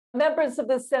Members of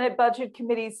the Senate Budget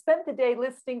Committee spent the day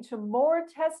listening to more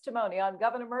testimony on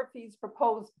Governor Murphy's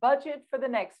proposed budget for the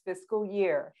next fiscal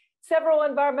year. Several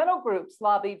environmental groups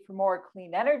lobbied for more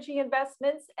clean energy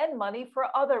investments and money for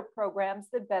other programs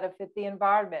that benefit the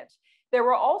environment. There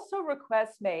were also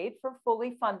requests made for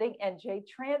fully funding NJ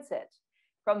Transit.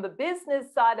 From the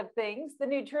business side of things, the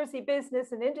New Jersey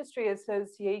Business and Industry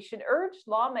Association urged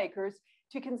lawmakers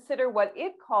to consider what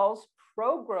it calls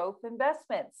pro-growth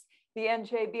investments. The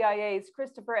NJBIA's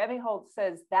Christopher Emiholt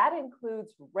says that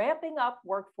includes ramping up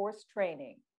workforce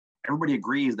training. Everybody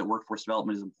agrees that workforce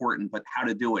development is important, but how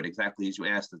to do it exactly, as you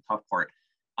asked, the tough part.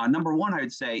 Number one, I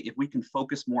would say if we can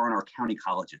focus more on our county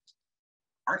colleges.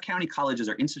 Our county colleges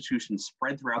are institutions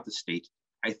spread throughout the state.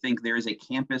 I think there is a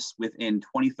campus within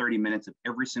 20, 30 minutes of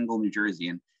every single New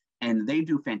Jerseyan, and they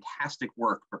do fantastic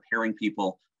work preparing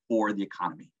people for the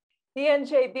economy. The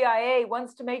NJBIA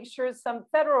wants to make sure some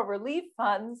federal relief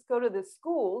funds go to the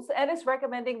schools and is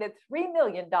recommending that $3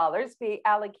 million be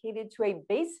allocated to a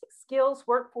basic skills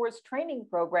workforce training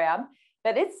program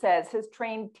that it says has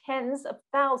trained tens of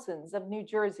thousands of New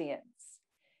Jerseyans.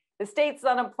 The state's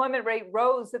unemployment rate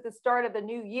rose at the start of the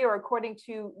new year, according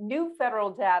to new federal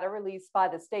data released by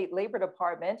the state labor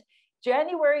department.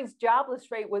 January's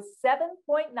jobless rate was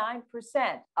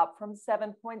 7.9%, up from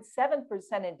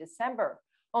 7.7% in December.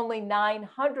 Only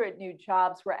 900 new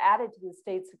jobs were added to the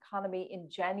state's economy in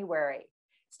January.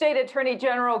 State Attorney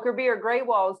General Gurbir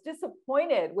Grewal is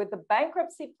disappointed with the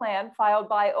bankruptcy plan filed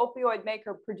by opioid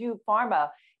maker Purdue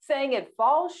Pharma, saying it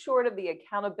falls short of the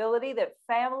accountability that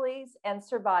families and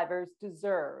survivors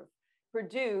deserve.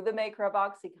 Purdue, the maker of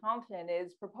Oxycontin,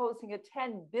 is proposing a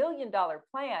 $10 billion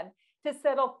plan to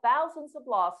settle thousands of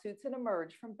lawsuits and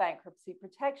emerge from bankruptcy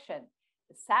protection.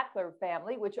 The Sackler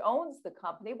family, which owns the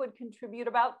company, would contribute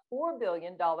about $4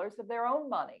 billion of their own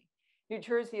money. New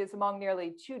Jersey is among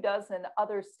nearly 24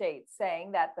 other states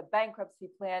saying that the bankruptcy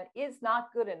plan is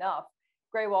not good enough.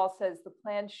 Grewal says the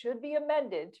plan should be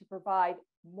amended to provide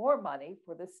more money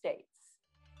for the states.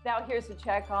 Now here's a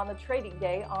check on the trading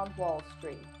day on Wall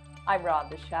Street. I'm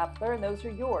Rhonda Schaffler, and those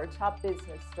are your top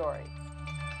business stories.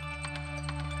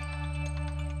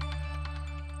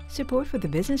 Support for the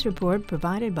Business Report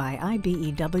provided by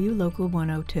IBEW Local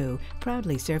 102,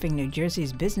 proudly serving New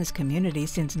Jersey's business community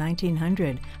since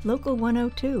 1900. Local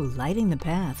 102, lighting the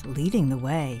path, leading the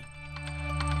way.